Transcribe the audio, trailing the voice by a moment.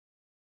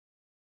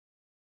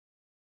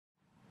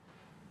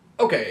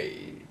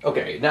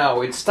Okay,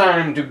 now it's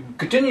time to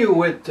continue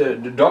with the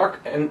dark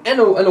and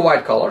the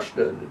white colors,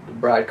 the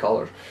bright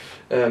colors.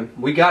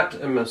 We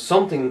got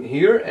something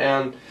here,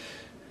 and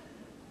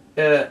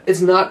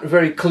it's not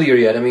very clear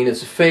yet. I mean,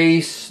 it's a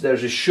face,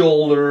 there's a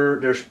shoulder,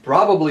 there's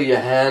probably a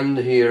hand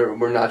here,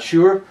 we're not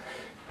sure.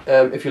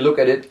 If you look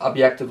at it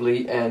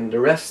objectively, and the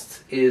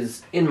rest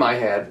is in my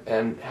head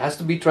and has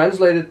to be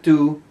translated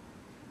to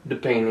the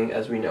painting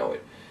as we know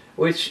it.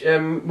 Which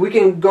we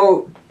can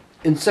go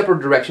in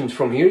separate directions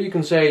from here. You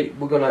can say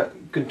we're gonna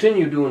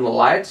continue doing the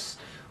lights,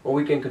 or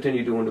we can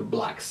continue doing the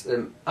blacks.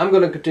 I'm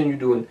gonna continue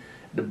doing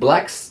the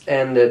blacks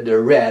and the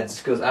reds,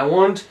 because I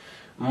want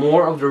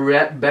more of the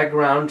red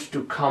background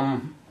to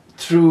come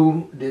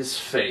through this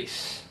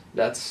face.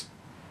 That's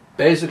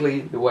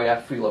basically the way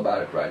I feel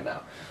about it right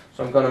now.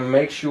 So I'm gonna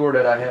make sure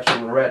that I have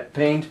some red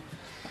paint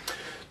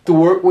to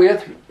work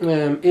with.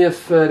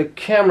 If the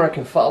camera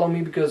can follow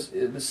me, because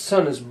the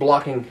sun is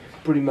blocking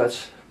pretty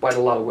much quite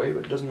a lot of way,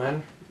 but it doesn't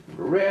matter.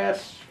 Red.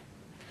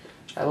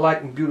 I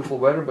like beautiful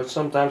weather, but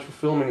sometimes for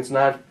filming it's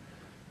not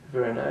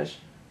very nice.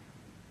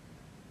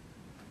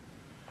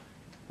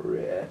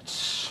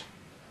 Reds.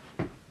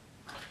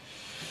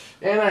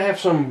 And I have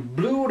some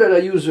blue that I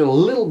use a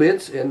little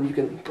bit, and you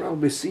can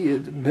probably see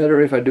it better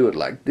if I do it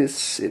like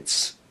this.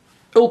 It's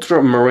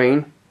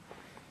ultramarine.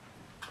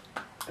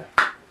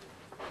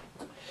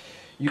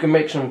 You can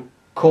make some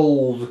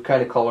cold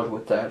kind of colors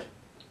with that,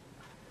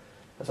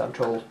 as I'm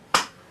told.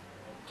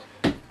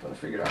 Gonna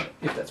figure out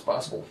if that's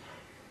possible,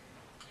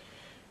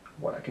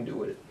 what I can do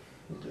with it.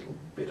 A little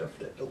bit of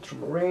the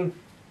ultramarine.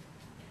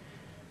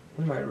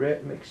 And my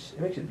red makes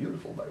it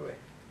beautiful, by the way.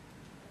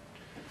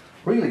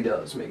 Really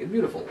does make it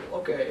beautiful.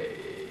 Okay,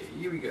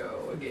 here we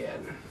go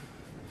again.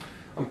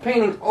 I'm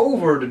painting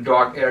over the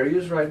dark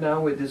areas right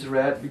now with this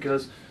red,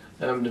 because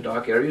the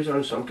dark areas are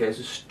in some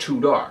cases too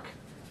dark,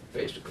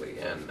 basically,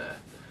 and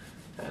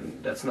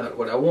that's not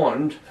what I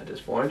want at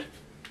this point.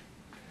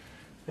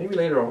 Maybe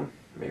later on.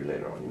 Maybe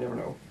later on, you never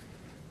know.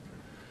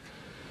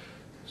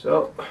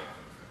 So,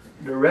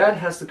 the red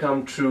has to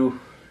come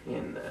through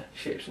in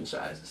shapes and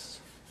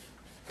sizes.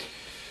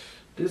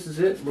 This is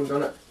it. We're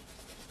gonna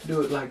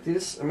do it like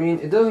this. I mean,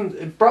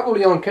 it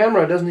probably on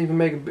camera it doesn't even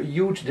make a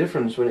huge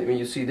difference when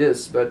you see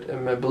this, but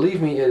believe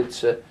me,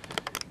 it's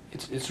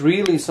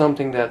really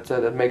something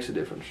that makes a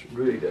difference. It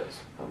really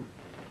does.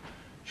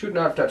 Should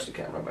not touch the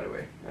camera, by the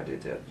way. I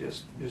did that.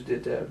 Just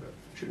did that, but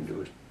shouldn't do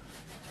it.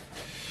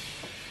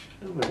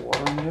 A little bit of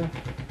water in there.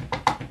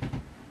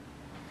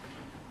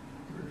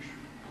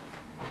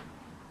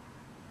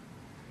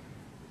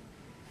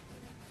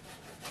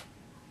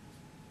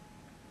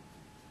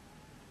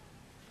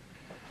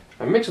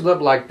 I mix it up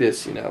like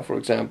this, you know, for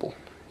example.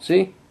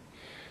 See?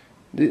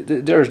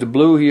 There's the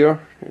blue here.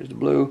 There's the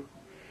blue.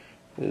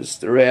 There's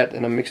the red,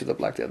 and I mix it up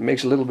like that. It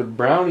makes a little bit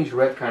brownish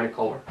red kind of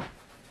color,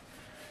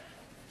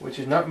 which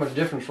is not much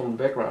different from the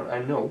background. I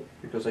know,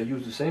 because I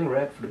use the same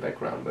red for the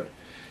background, but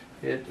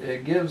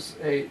it gives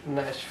a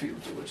nice feel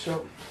to it.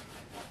 So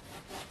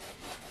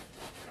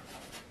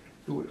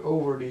do it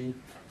over the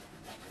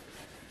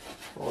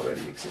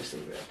already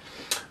existing red.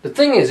 The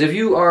thing is, if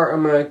you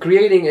are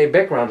creating a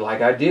background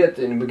like I did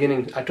in the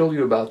beginning, I told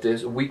you about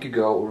this a week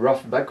ago, a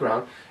rough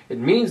background, it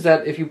means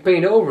that if you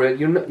paint over it,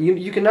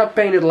 you cannot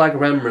paint it like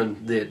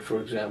Rembrandt did,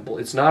 for example.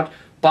 It's not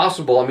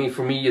possible. I mean,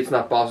 for me it's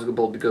not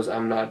possible because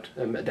I'm not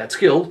that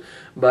skilled,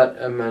 but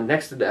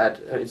next to that,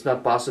 it's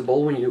not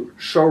possible when you're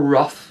so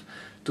rough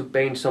to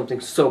paint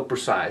something so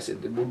precise.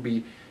 It would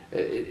be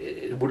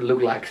it would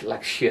look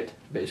like shit,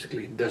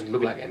 basically. It doesn't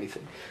look like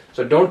anything.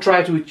 So don't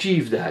try to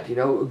achieve that, you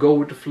know. Go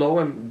with the flow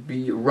and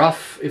be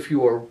rough if you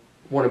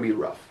want to be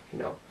rough, you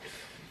know.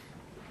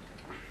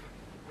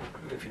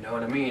 If you know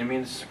what I mean. I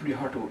mean, it's pretty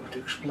hard to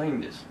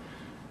explain this,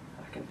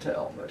 I can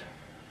tell, but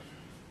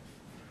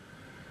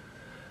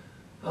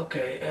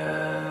okay,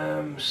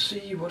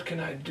 see, what can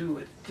I do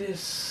with this?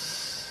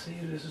 See,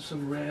 this is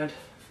some red.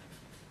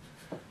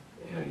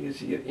 Yeah, you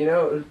see, you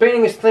know,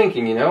 painting is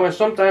thinking, you know, and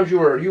sometimes you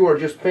are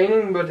just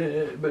painting, but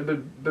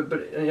on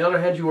the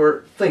other hand, you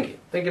are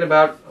thinking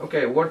about,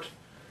 okay,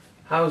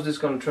 how is this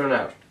going to turn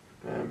out?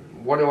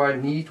 What do I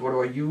need? What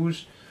do I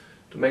use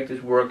to make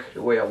this work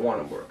the way I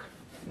want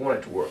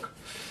it to work?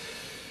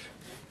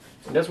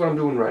 And that's what I'm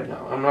doing right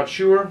now. I'm not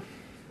sure.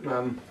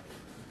 I'm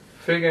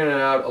figuring it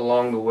out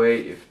along the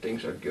way if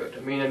things are good.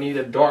 I mean, I need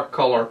a dark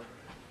color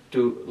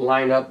to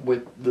line up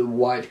with the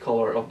white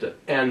color of the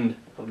end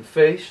of the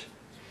face.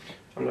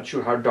 I'm not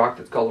sure how dark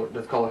that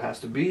color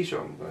has to be, so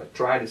I'm going to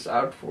try this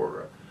out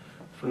for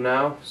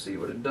now, see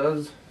what it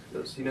does.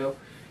 Because, you know,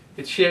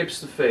 it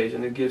shapes the face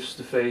and it gives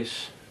the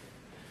face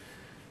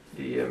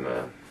the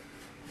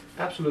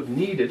absolute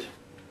needed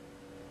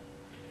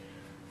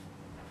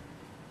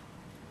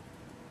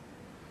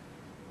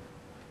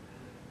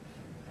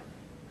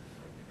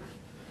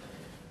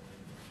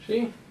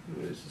see,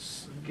 this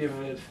is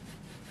giving it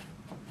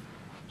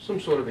some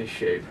sort of a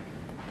shape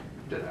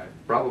that I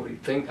probably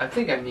think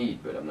I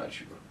need, but I'm not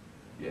sure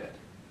yet.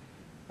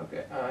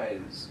 Okay,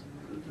 eyes,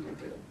 a little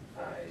bit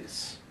of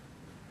eyes.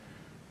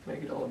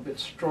 Make it all a bit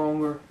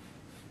stronger.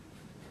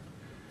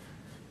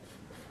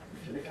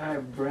 the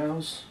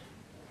eyebrows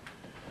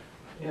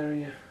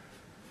area.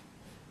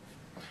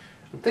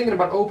 I'm thinking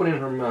about opening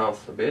her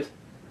mouth a bit.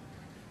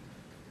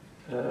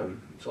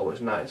 It's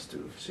always nice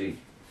to see.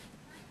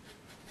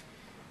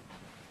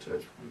 So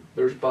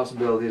there's a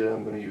possibility that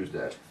I'm going to use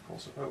that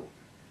also. Oh,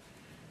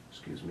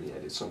 excuse me, I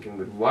did something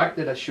with white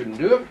that I shouldn't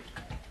do.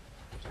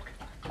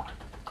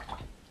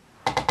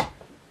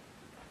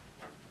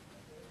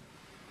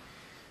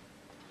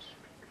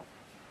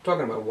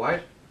 Talking about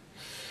white,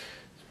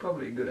 it's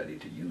probably a good idea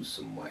to use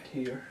some white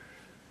here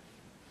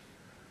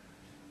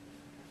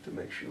to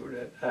make sure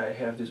that I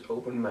have this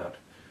open mount.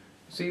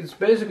 See,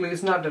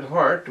 it's not that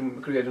hard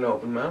to create an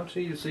open mount.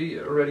 See, you see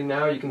already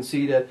now you can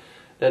see that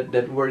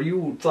where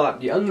you thought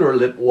the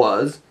underlip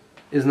was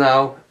is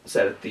now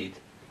set of teeth.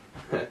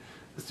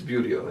 That's the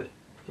beauty of it.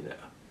 You know,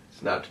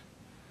 it's not.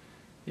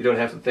 You don't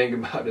have to think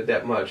about it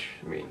that much.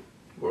 I mean,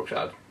 it works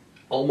out.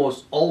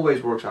 Almost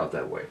always works out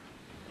that way.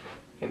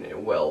 In a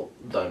well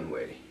done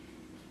way.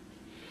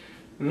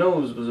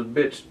 Nose was a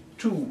bit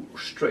too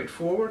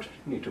straightforward.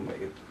 Need to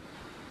make it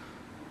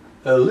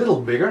a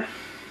little bigger.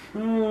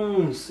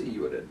 Let's see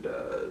what it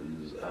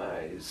does.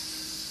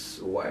 Eyes.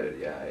 Wide are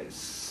the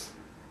eyes.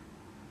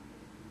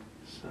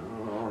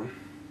 So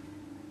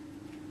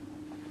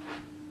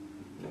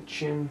the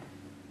chin.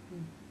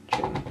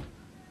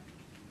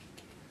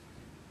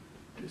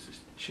 This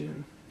is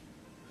chin.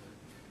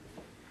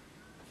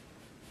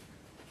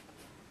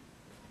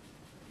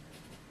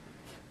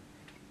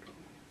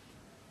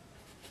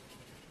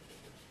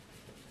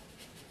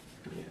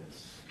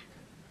 Yes.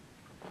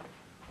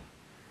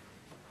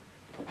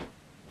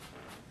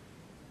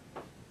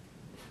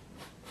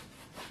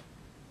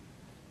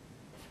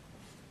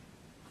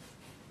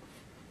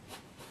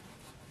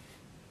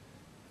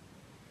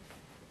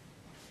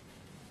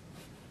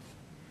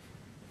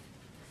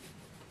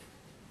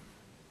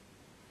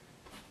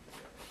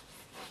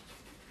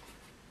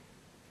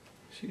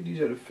 See,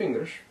 these are the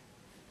fingers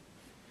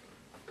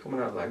coming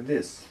out like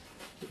this.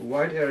 The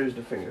white area is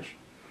the fingers.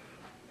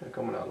 They're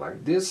coming out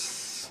like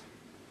this.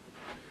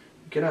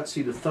 You cannot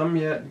see the thumb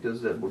yet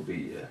because that would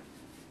be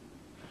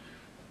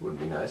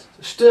nice.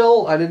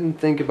 Still, I didn't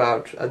think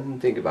about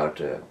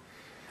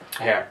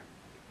hair,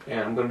 and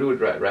I'm gonna do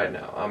it right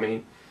now. I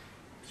mean,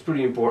 it's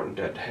pretty important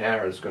that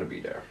hair is gonna be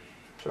there.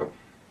 So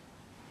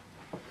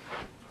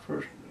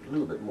first, a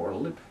little bit more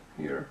lip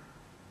here.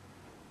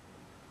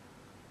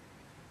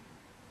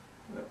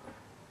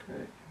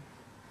 Okay.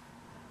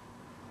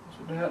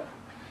 So that.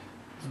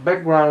 The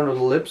background of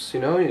the lips, you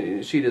know,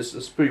 you see this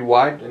is pretty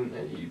wide,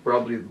 and you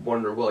probably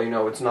wonder, well, you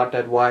know, it's not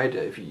that wide.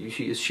 If you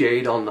see a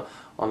shade on the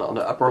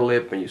upper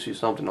lip, and you see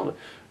something on the,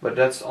 but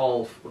that's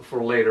all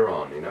for later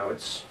on, you know.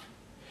 It's,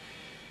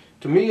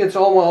 to me, it's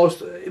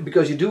almost,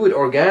 because you do it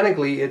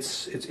organically,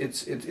 it's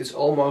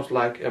almost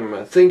like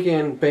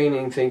thinking,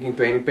 painting,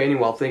 painting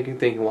while thinking,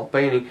 thinking while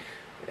painting,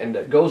 and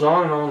that goes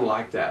on and on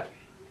like that.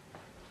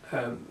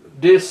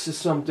 This is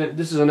something.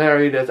 This is an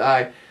area that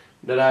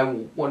I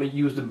want to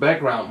use the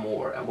background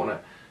more.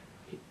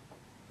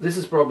 This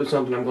is probably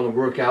something I'm going to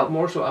work out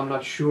more, so I'm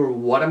not sure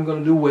what I'm going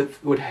to do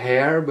with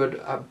hair, but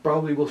I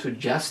probably will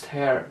suggest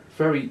hair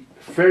very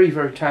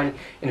tiny,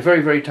 in a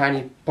very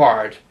tiny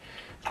part,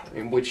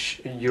 in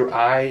which your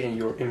eye and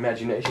your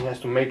imagination has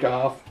to make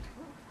off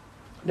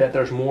that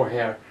there's more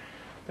hair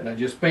than I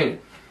just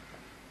painted.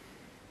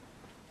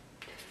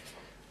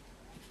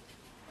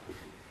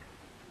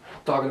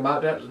 Talking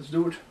about that, let's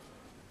do it.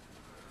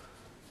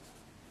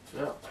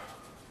 Yeah.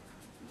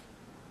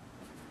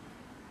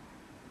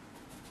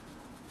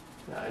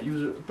 I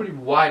use a pretty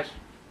wet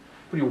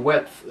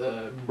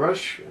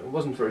brush. I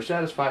wasn't very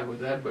satisfied with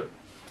that, but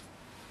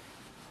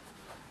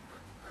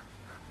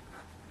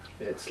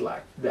it's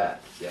like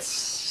that.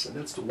 Yes, and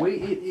that's the way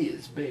it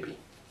is, baby.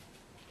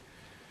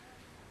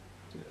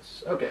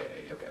 Yes. Okay.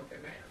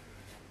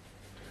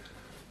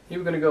 Here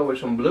we're gonna go with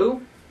some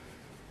blue.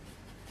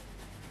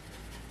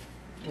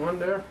 One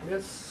there.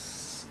 Yes.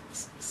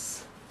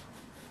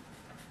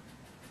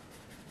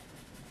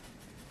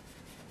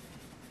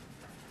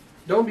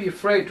 Don't be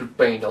afraid to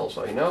paint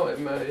also, you know.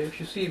 If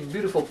you see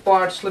beautiful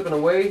parts slipping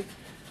away,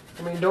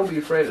 I mean, don't be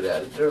afraid of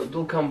that.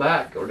 They'll come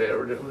back, or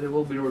they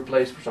will be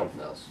replaced for something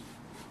else.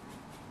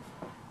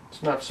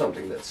 It's not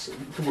something that's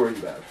to worry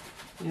about.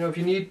 You know, if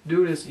you need to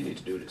do this, you need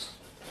to do this.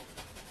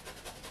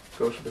 It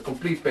goes for the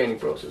complete painting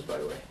process, by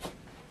the way.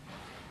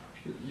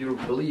 If you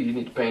believe you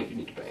need to paint, you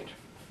need to paint.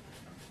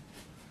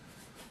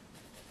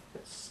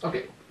 Yes.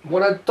 Okay,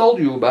 what I told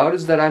you about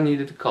is that I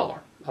needed a color.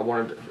 I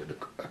wanted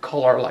a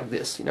color like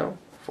this, you know.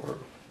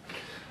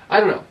 I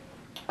don't know.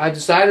 I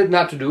decided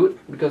not to do it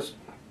because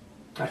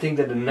I think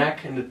that the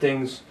neck and the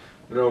things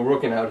that are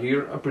working out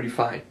here are pretty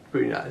fine,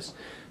 pretty nice.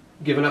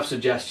 Give enough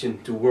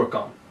suggestion to work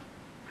on.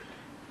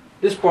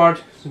 This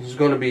part is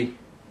going to be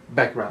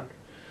background.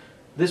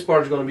 This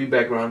part is going to be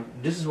background.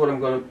 This is what I'm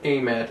going to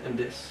aim at, and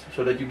this,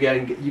 so that you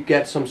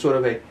get some sort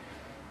of a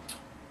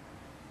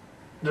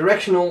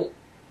directional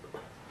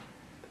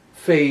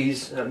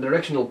phase,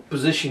 directional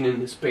position in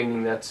this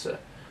painting that's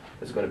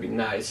going to be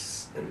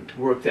nice and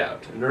worked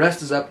out. And the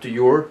rest is up to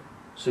your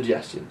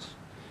suggestions.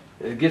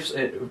 It gives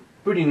a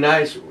pretty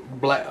nice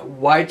black,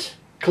 white,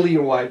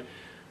 clear white,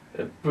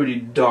 a pretty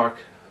dark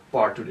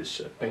part to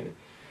this painting.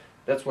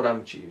 That's what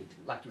I'm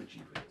like to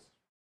achieve with it.